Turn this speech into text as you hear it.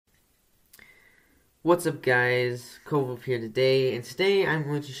What's up guys, Chromebook here today, and today I'm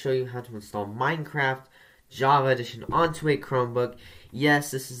going to show you how to install Minecraft Java Edition onto a Chromebook. Yes,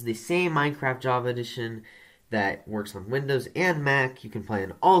 this is the same Minecraft Java Edition that works on Windows and Mac. You can play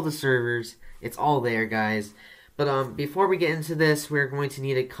on all the servers. It's all there, guys. But before we get into this, we're going to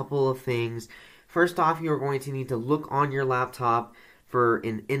need a couple of things. First off, you're going to need to look on your laptop for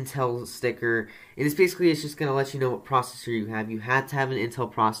an Intel sticker. And it's just going to let you know what processor you have. You had to have an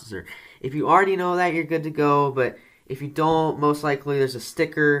Intel processor. If you already know that, you're good to go, but if you don't, most likely there's a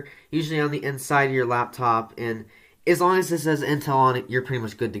sticker, usually on the inside of your laptop, and as long as it says Intel on it, you're pretty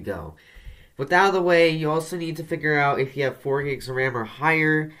much good to go. With that out of the way, you also need to figure out if you have 4 gigs of RAM or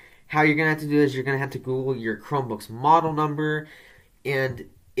higher. How you're going to have to do is you're going to have to Google your Chromebook's model number, and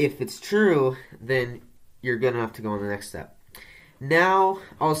if it's true, then you're good enough to go on the next step. Now,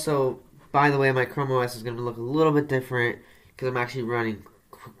 also, by the way, my Chrome OS is going to look a little bit different because I'm actually running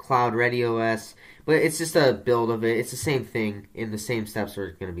Cloud Ready OS, but it's just a build of it. It's the same thing, and the same steps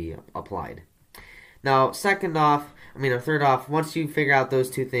are going to be applied. Now, third off, once you figure out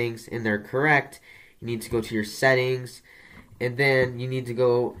those two things and they're correct, you need to go to your settings, and then you need to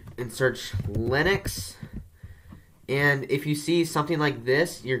go and search Linux. And if you see something like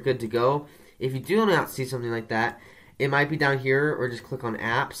this, you're good to go. If you do not see something like that, it might be down here, or just click on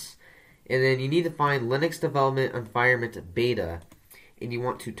Apps, and then you need to find Linux Development Environment Beta. And you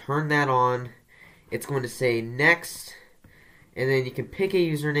want to turn that on. It's going to say next, and then you can pick a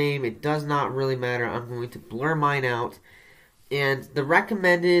username. It does not really matter. I'm going to blur mine out, and the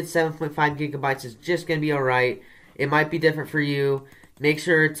recommended 7.5 gigabytes is just going to be alright. It might be different for you. Make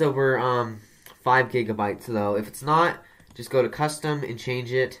sure it's over 5 gigabytes though. If it's not, just go to custom and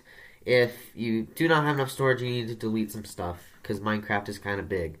change it. If you do not have enough storage, you need to delete some stuff because Minecraft is kind of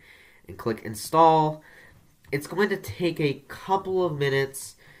big, and click install. It's going to take a couple of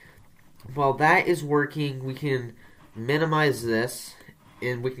minutes. While that is working, we can minimize this,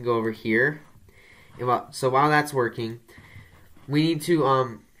 and we can go over here. So while that's working, we need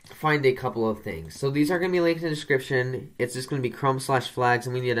to find a couple of things. So these are going to be linked in the description. It's just going to be Chrome/flags,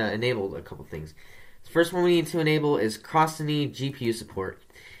 and we need to enable a couple things. The first one we need to enable is crostini-gpu-support.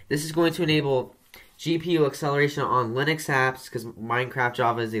 This is going to enable GPU acceleration on Linux apps, because Minecraft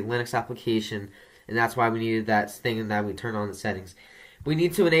Java is a Linux application. And that's why we needed that thing that we turn on the settings. We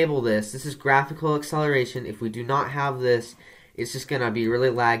need to enable this. This is graphical acceleration. If we do not have this, it's just going to be really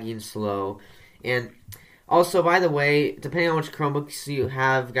laggy and slow. And also, by the way, depending on which Chromebooks you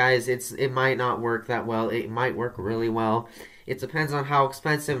have, guys, it might not work that well. It might work really well. It depends on how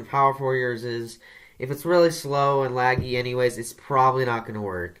expensive and powerful yours is. If it's really slow and laggy anyways, it's probably not going to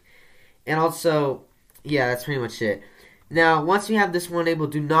work. And also, yeah, that's pretty much it. Now, once you have this one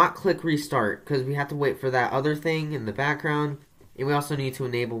enabled, do not click restart, because we have to wait for that other thing in the background, and we also need to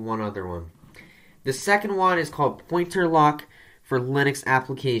enable one other one. The second one is called pointer lock for Linux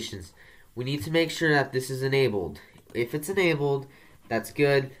applications. We need to make sure that this is enabled. If it's enabled, that's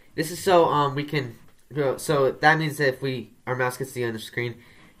good. This is so we can go. So that means that if our mouse gets to the end of the screen,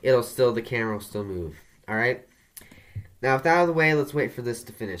 the camera will still move. All right. Now, with that out of the way, let's wait for this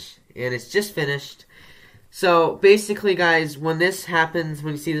to finish, and it's just finished. So, basically, guys, when this happens,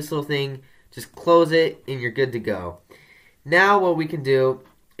 when you see this little thing, just close it, and you're good to go. Now, what we can do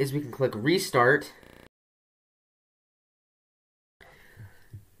is we can click Restart.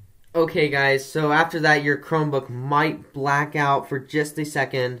 Okay, guys, so after that, your Chromebook might black out for just a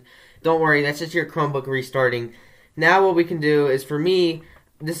second. Don't worry, that's just your Chromebook restarting. Now, what we can do is, for me,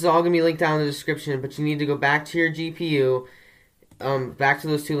 this is all going to be linked down in the description, but you need to go back to your GPU. Back to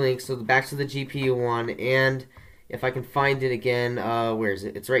those two links, so back to the GPU one, and if I can find it again, where is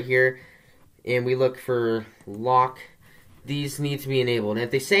it? It's right here, and we look for lock. These need to be enabled, and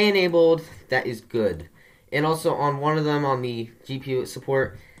if they say enabled, that is good. And also on one of them, on the GPU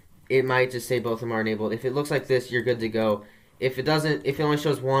support, it might just say both of them are enabled. If it looks like this, you're good to go. If it doesn't, if it only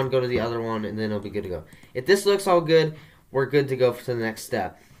shows one, go to the other one, and then it'll be good to go. If this looks all good, we're good to go to the next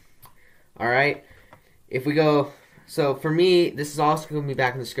step. Alright, if we go... So for me, this is also going to be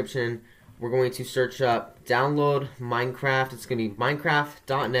back in the description. We're going to search up download Minecraft. It's going to be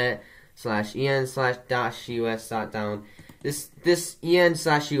minecraft.net/en/.us.down. This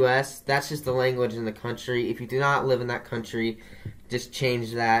en/us, that's just the language in the country. If you do not live in that country, just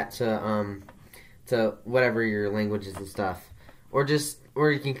change that to whatever your language is and stuff. What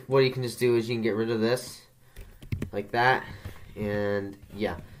you can just do is you can get rid of this like that, and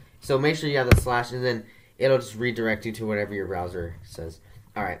yeah. So make sure you have the slash, and then it'll just redirect you to whatever your browser says.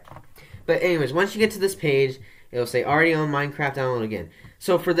 Alright. But anyways, once you get to this page, it'll say already on Minecraft, download again.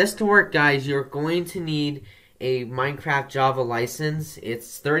 So for this to work, guys, you're going to need a Minecraft Java license.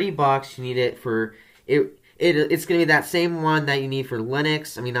 It's $30. You need it for It's going to be that same one that you need for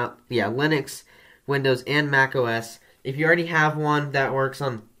Linux. I mean, Linux, Windows, and Mac OS. If you already have one that works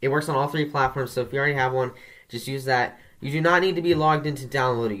on all three platforms. So if you already have one, just use that. You do not need to be logged in to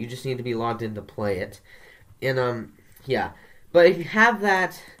download it. You just need to be logged in to play it. And yeah. But if you have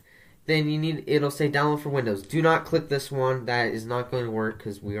that, then it'll say download for Windows. Do not click this one. That is not going to work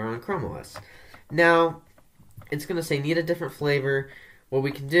because we are on Chrome OS. Now, it's going to say need a different flavor. What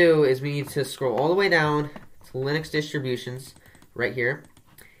we can do is we need to scroll all the way down to Linux distributions right here.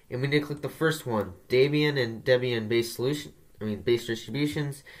 And we need to click the first one, Debian and Debian based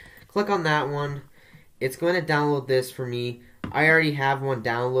distributions. Click on that one. It's going to download this for me. I already have one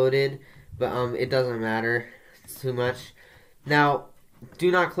downloaded, but it doesn't matter too much. Now,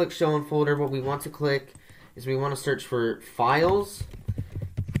 do not click show in folder. What we want to click is we want to search for files.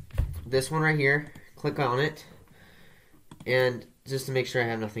 This one right here. Click on it. And just to make sure I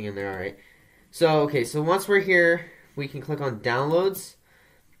have nothing in there, alright. So once we're here, we can click on downloads.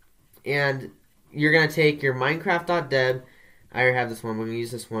 And you're going to take your Minecraft.deb. I already have this one. We're going to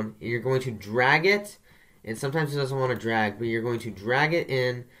use this one. You're going to drag it. And sometimes it doesn't want to drag, but you're going to drag it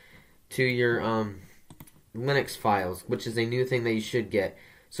in to your Linux files, which is a new thing that you should get.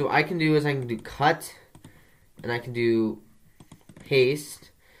 So I can do cut, and I can do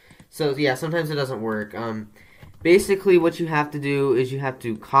paste. So yeah, sometimes it doesn't work. Basically, what you have to do is you have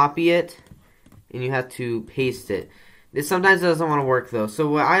to copy it, and you have to paste it. Sometimes it doesn't want to work though. So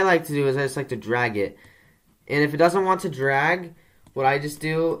what I like to do is I just like to drag it. And if it doesn't want to drag, what I just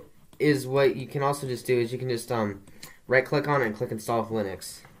do is what you can also just do is you can just right click on it and click install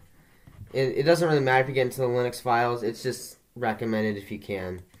Linux. It doesn't really matter if you get into the Linux files. It's just recommended if you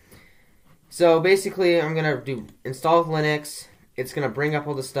can. So basically, I'm gonna do install Linux. It's gonna bring up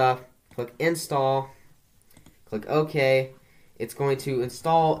all the stuff. Click install. Click OK. It's going to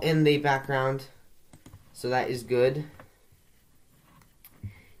install in the background. So that is good.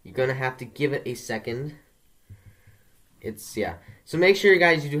 You're gonna have to give it a second. So make sure,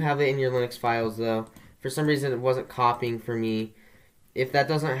 guys, you do have it in your Linux files, though. For some reason, it wasn't copying for me. If that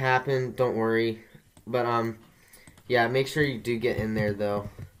doesn't happen, don't worry. But, yeah, make sure you do get in there,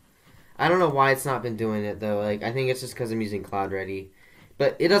 though. I don't know why it's not been doing it, though. Like, I think it's just because I'm using Cloud Ready.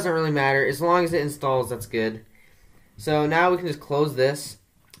 But it doesn't really matter. As long as it installs, that's good. So now we can just close this.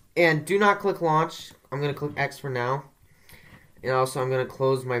 And do not click launch. I'm going to click X for now. And also, I'm going to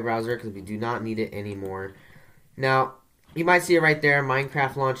close my browser because we do not need it anymore. Now, you might see it right there,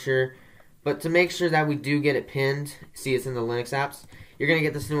 Minecraft Launcher. But to make sure that we do get it pinned, see it's in the Linux apps, you're going to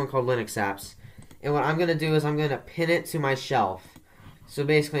get this new one called Linux Apps. And what I'm going to do is I'm going to pin it to my shelf. So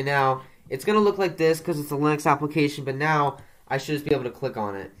basically now, it's going to look like this because it's a Linux application, but now I should just be able to click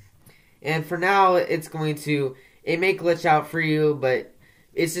on it. And for now, it may glitch out for you, but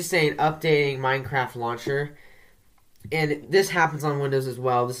it's just saying updating Minecraft Launcher. And this happens on Windows as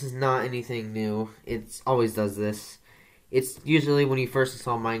well. This is not anything new. It always does this. It's usually when you first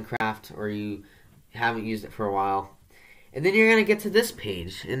install Minecraft or you haven't used it for a while. And then you're going to get to this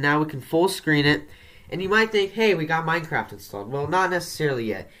page. And now we can full screen it. And you might think, hey, we got Minecraft installed. Well, not necessarily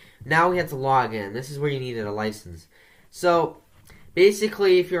yet. Now we have to log in. This is where you needed a license. So,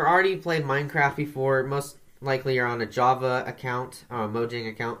 basically, if you've already played Minecraft before, most likely you're on a Java account, or a Mojang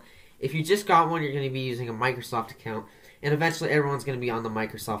account. If you just got one, you're going to be using a Microsoft account. And eventually everyone's going to be on the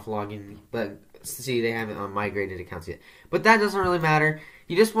Microsoft login. But, see, they haven't migrated accounts yet. But that doesn't really matter.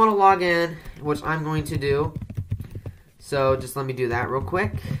 You just want to log in, which I'm going to do. So, just let me do that real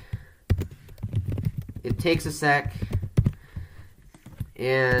quick. It takes a sec.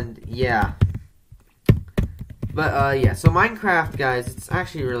 And, yeah. But, yeah. So, Minecraft, guys, it's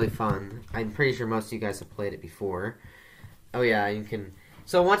actually really fun. I'm pretty sure most of you guys have played it before. Oh, yeah, you can.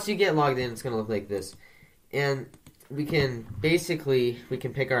 So, once you get logged in, it's going to look like this. And we can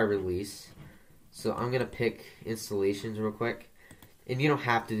pick our release. So, I'm going to pick installations real quick. And you don't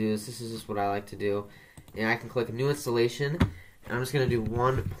have to do this. This is just what I like to do. And I can click new installation. And I'm just going to do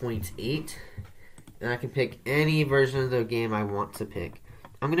 1.8. And I can pick any version of the game I want to pick.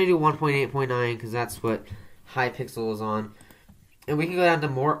 I'm going to do 1.8.9 because that's what hypixel is on. And we can go down to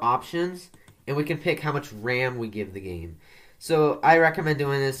more options. And we can pick how much RAM we give the game. So I recommend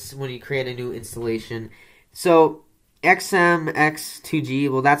doing this when you create a new installation. So XMX2G,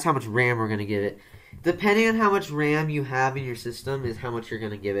 well, that's how much RAM we're going to give it. Depending on how much RAM you have in your system is how much you're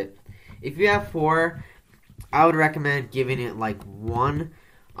going to give it. If you have 4, I would recommend giving it like 1.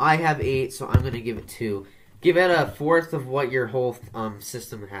 I have 8, so I'm going to give it 2. Give it a fourth of what your whole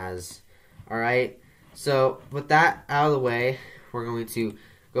system has. Alright? So, with that out of the way, we're going to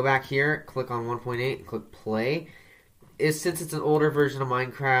go back here, click on 1.8, and click play. Since it's an older version of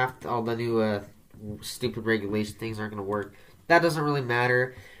Minecraft, all the new stupid regulation things aren't going to work. That doesn't really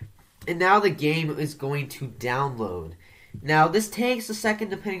matter. And now the game is going to download. Now, this takes a second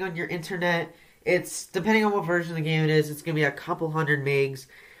depending on your internet. It's depending on what version of the game it is. It's going to be a couple hundred megs.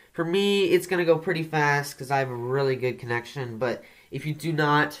 For me, it's going to go pretty fast because I have a really good connection. But if you do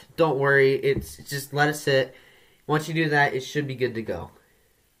not, don't worry. It's just let it sit. Once you do that, it should be good to go.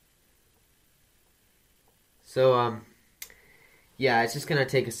 So, yeah, it's just going to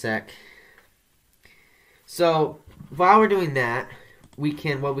take a sec. So, while we're doing that,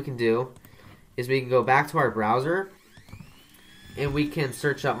 what we can do is we can go back to our browser and we can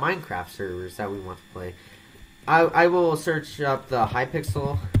search up Minecraft servers that we want to play. I will search up the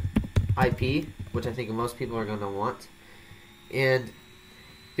hypixel IP, which I think most people are going to want. And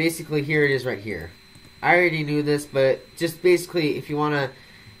basically here it is right here. I already knew this, but just basically if you want to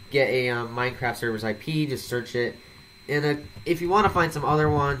get a Minecraft servers IP, just search it. And if you want to find some other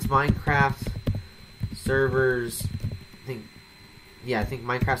ones, Minecraft servers, I think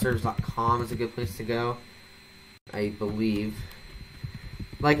minecraftservers.com is a good place to go, I believe.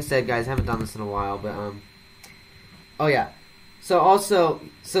 Like I said, guys, I haven't done this in a while, but oh yeah. So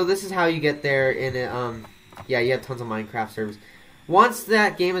this is how you get there, and you have tons of Minecraft servers. Once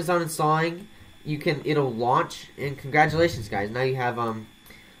that game is done installing, it'll launch, and congratulations, guys. Now you have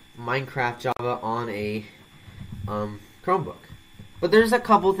Minecraft Java on a Chromebook. But there's a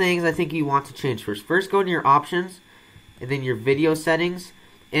couple things I think you want to change first. First, go into your options, and then your video settings.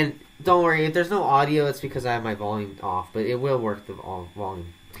 And don't worry, if there's no audio, it's because I have my volume off, but it will work the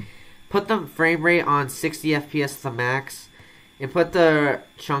volume. Put the frame rate on 60 FPS to the max, and put the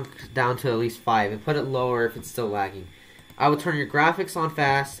chunk down to at least 5, and put it lower if it's still lagging. I would turn your graphics on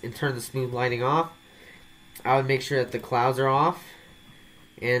fast and turn the smooth lighting off. I would make sure that the clouds are off.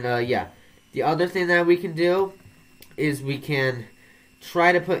 And the other thing that we can do is we can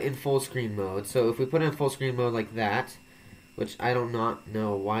try to put in full screen mode. So if we put in full screen mode like that, which I don't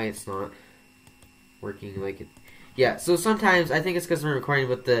know why it's not working like it. Yeah, so sometimes I think it's because we're recording,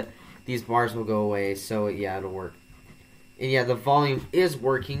 but these bars will go away. So yeah, it'll work. And yeah, the volume is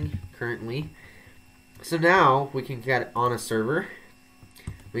working currently. So now we can get on a server.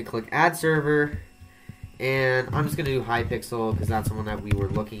 We click Add Server, and I'm just gonna do hypixel because that's the one that we were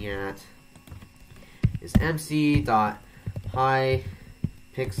looking at. Is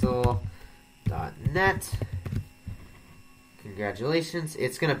mc.hypixel.net. Congratulations.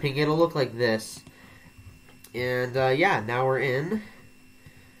 It's going to ping. It'll look like this. And, now we're in.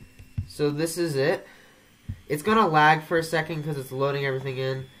 So this is it. It's going to lag for a second because it's loading everything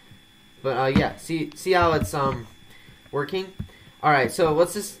in. But, see how it's working? Alright, so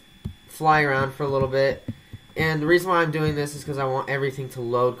let's just fly around for a little bit. And the reason why I'm doing this is because I want everything to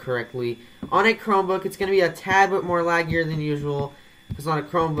load correctly. On a Chromebook, it's going to be a tad bit more laggier than usual. Because on a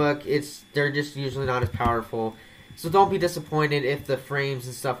Chromebook, they're just usually not as powerful. So don't be disappointed if the frames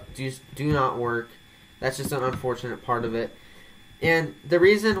and stuff do not work. That's just an unfortunate part of it. And the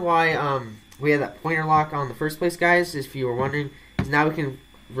reason why we had that pointer lock on the first place, guys, if you were wondering, is now we can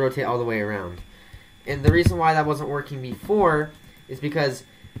rotate all the way around. And the reason why that wasn't working before is because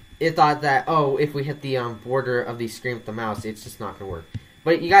it thought that, if we hit the border of the screen with the mouse, it's just not going to work.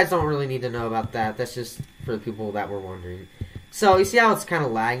 But you guys don't really need to know about that. That's just for the people that were wondering. So you see how it's kind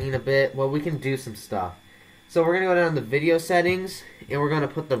of lagging a bit? Well, we can do some stuff. So we're going to go down to the video settings, and we're going to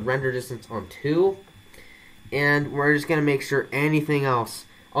put the render distance on 2. And we're just going to make sure anything else.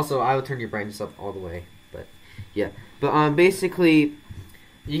 Also, I would turn your brightness up all the way. But, yeah. But basically,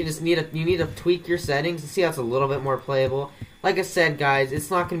 you need to tweak your settings and see how it's a little bit more playable. Like I said, guys, it's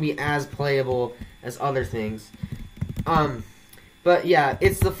not going to be as playable as other things. But, yeah,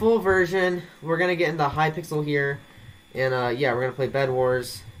 it's the full version. We're going to get into hypixel here. And, we're going to play Bed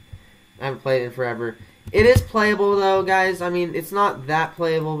Wars. I haven't played it in forever. It is playable, though, guys. I mean, it's not that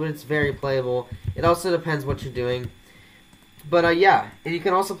playable, but it's very playable. It also depends what you're doing. But, and you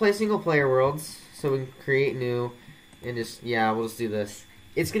can also play single-player worlds. So we can create new, and we'll just do this.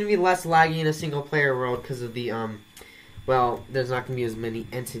 It's going to be less laggy in a single-player world because of the, there's not going to be as many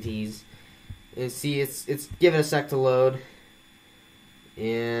entities. And see, it's give it a sec to load.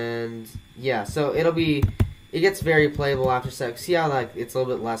 And, so it gets very playable after a sec. See how, it's a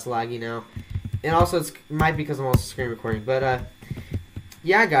little bit less laggy now. And also, it might be because I'm also screen recording. But,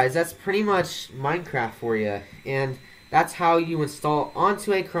 guys, that's pretty much Minecraft for you. And that's how you install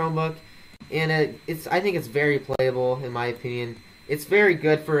onto a Chromebook. And I think it's very playable, in my opinion. It's very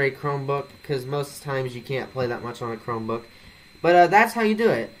good for a Chromebook, because most times you can't play that much on a Chromebook. But that's how you do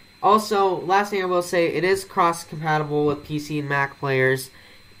it. Also, last thing I will say, it is cross-compatible with PC and Mac players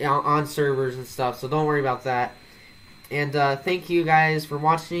on servers and stuff. So don't worry about that. And thank you guys for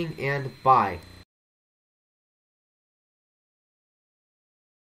watching, and bye.